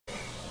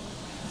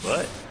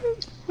What?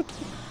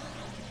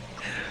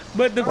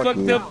 But the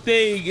fucked up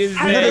thing is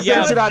You did that the same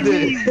y'all. shit I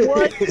did.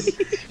 What? You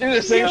did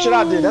the same shit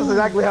I did. That's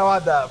exactly how I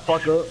died,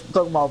 fucker.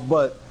 Talking about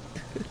butt.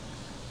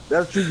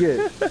 That's what you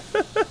get.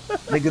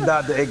 Nigga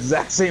died the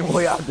exact same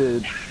way I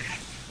did.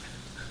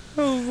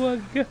 Oh my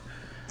god.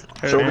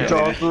 Show me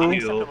Charles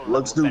through.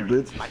 Look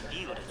stupid.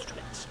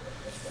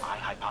 I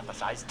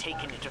hypothesize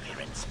taken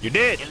interference. You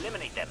did.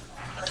 Eliminate them.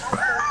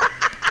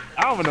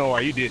 I don't know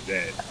why you did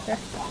that.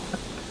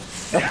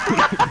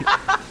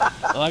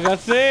 Like I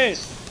said,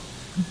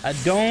 I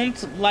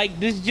don't like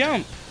this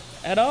jump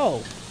at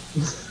all.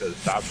 Because it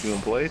stops you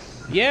in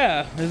place.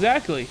 Yeah,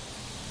 exactly.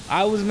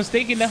 I was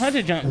mistaken the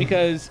hunter jump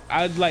because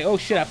I was like, oh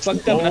shit, I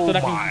fucked up. And I Oh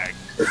thought my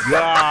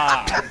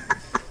god.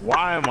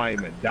 Why am I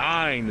even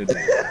dying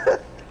today?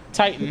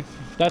 Titan.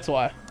 That's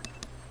why.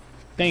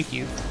 Thank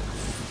you.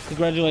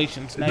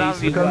 Congratulations. It's Now not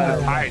you see because why.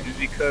 of height, it's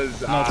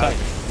because I Titan.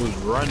 was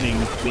running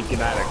thinking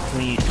I had a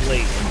clean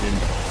slate and then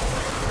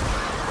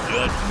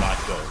judged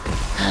myself.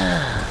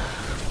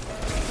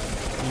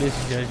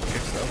 Misjudge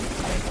yourself.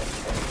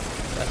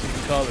 That's what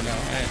you call it now,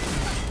 right?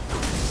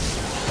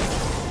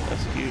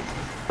 That's cute.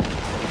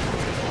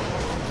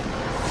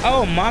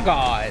 Oh my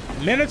god.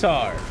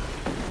 Minotaur.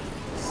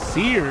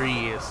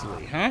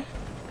 Seriously, huh?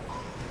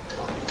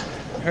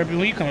 Herbie,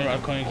 when you come around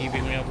the corner, can you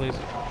pick me up, please?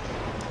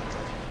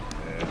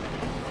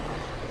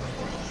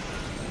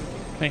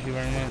 Thank you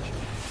very much.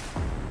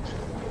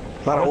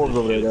 A lot of orbs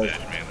over there, guys.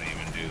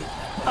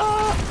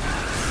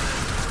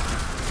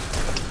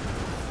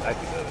 I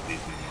can go to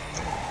DC.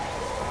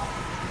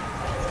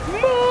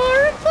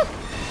 Martha!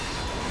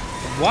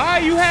 Why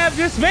you have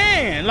this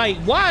man? Like,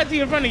 why is he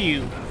in front of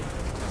you?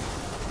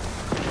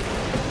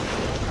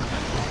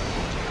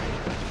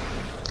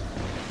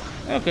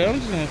 Okay, I'm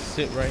just gonna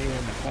sit right here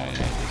in the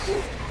corner.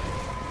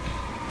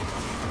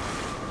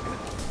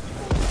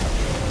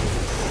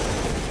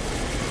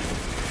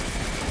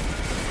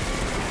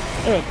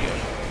 Okay.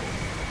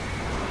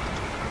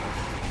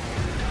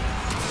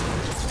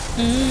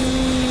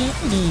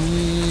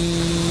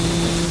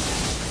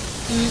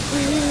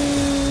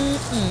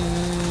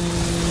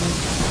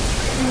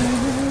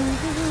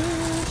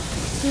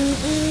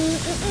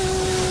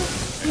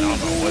 I don't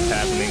know what's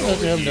happening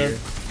over I'm here. done.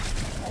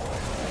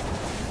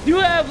 You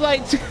have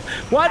like,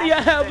 why do you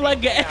have like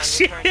an X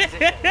shit?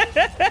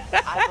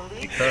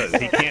 Because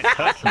he can't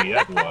touch me,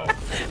 that's why.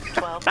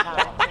 12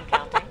 times and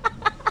counting.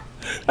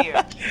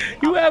 Here.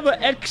 You have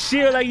an X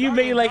shit like you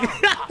made like,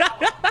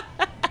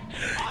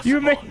 you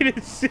made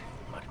it.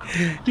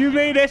 You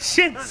made that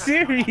shit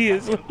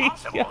seriously.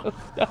 Yo,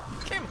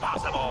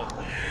 Impossible.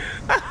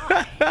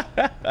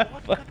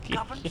 fuck you.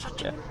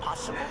 Such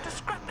impossible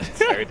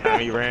discrepancy. Every time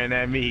he ran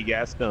at me, he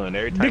got stunned.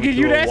 Every time Nigga, he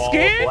you threw a that wall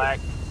scared? black,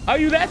 Are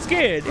you that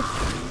scared?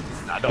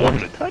 I don't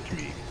want him to touch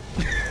me.